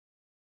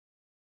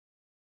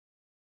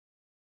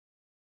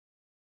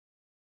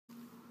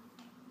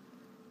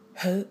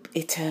Hope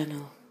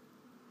eternal.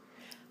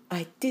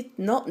 I did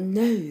not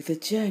know the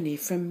journey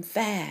from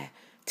there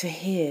to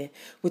here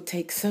would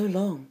take so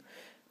long,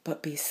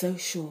 but be so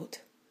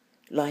short.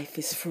 Life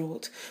is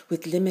fraught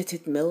with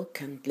limited milk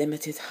and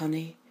limited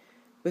honey.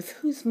 With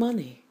whose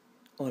money,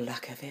 or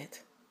lack of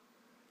it?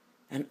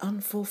 An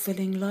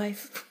unfulfilling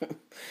life?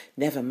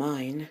 Never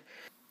mine.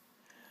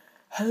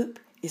 Hope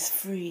is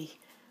free.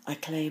 I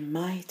claim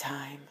my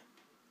time.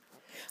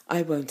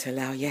 I won't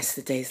allow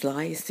yesterday's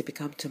lies to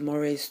become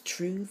tomorrow's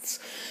truths,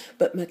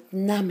 but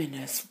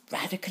magnanimous,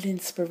 radical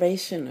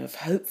inspiration of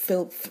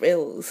hope-filled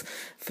thrills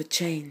for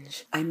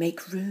change. I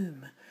make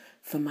room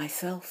for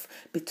myself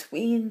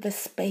between the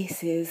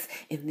spaces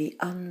in the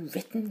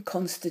unwritten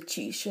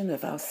constitution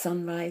of our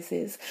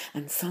sunrises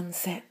and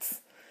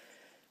sunsets.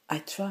 I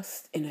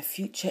trust in a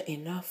future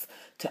enough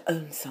to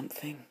own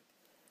something,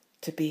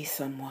 to be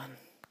someone.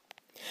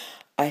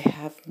 I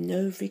have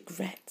no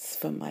regrets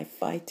for my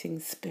fighting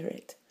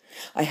spirit.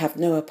 I have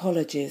no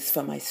apologies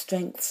for my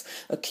strengths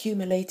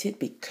accumulated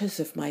because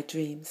of my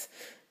dreams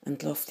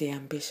and lofty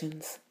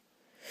ambitions.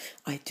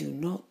 I do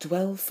not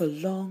dwell for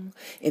long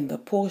in the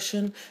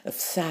portion of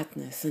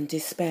sadness and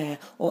despair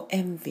or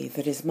envy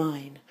that is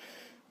mine.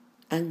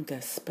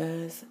 Anger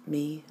spurs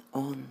me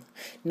on.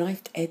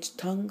 Knife-edged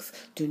tongues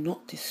do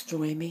not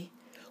destroy me.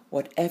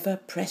 Whatever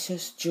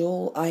precious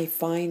jewel I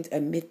find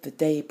amid the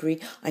debris,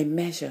 I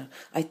measure,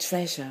 I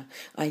treasure,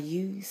 I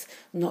use,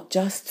 not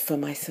just for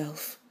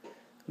myself.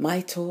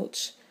 My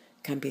torch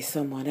can be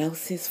someone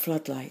else's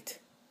floodlight.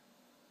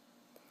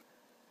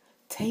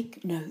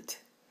 Take note.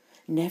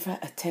 Never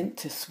attempt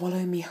to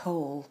swallow me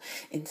whole.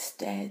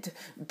 Instead,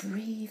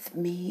 breathe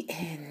me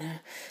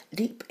in.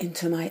 Leap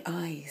into my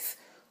eyes,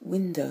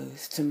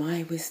 windows to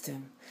my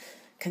wisdom.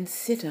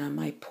 Consider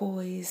my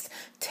poised,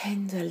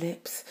 tender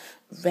lips,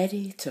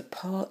 ready to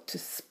part to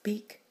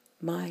speak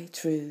my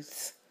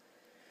truths.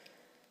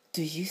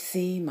 Do you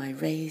see my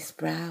raised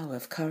brow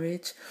of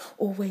courage,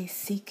 always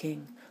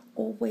seeking,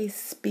 always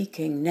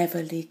speaking,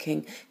 never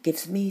leaking,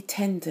 gives me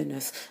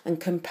tenderness and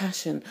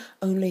compassion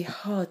only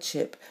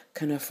hardship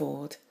can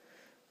afford.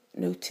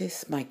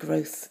 Notice my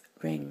growth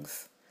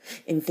rings,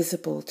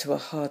 invisible to a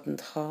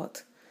hardened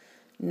heart,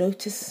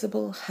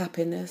 noticeable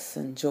happiness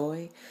and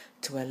joy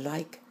to a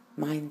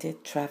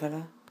like-minded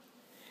traveller.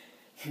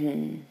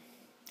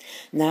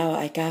 Now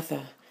I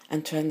gather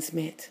and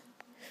transmit.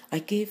 I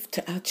give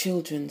to our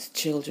children's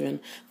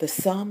children the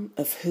sum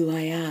of who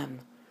I am,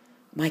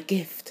 my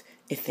gift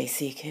if they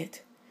seek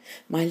it,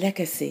 my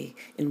legacy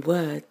in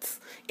words,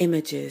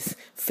 images,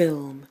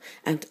 film,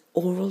 and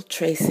oral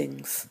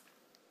tracings.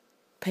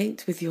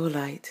 Paint with your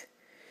light,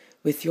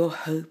 with your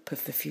hope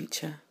of the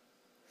future.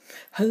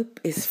 Hope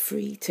is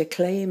free to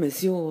claim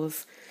as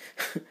yours.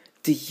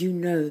 Do you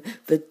know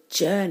the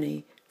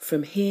journey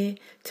from here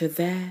to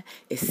there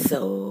is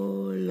so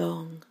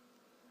long,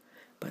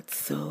 but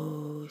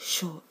so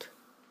short?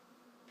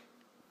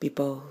 Be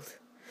bold,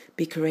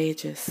 be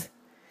courageous.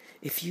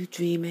 If you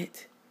dream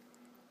it,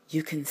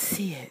 you can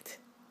see it,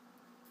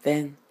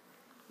 then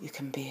you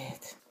can be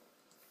it.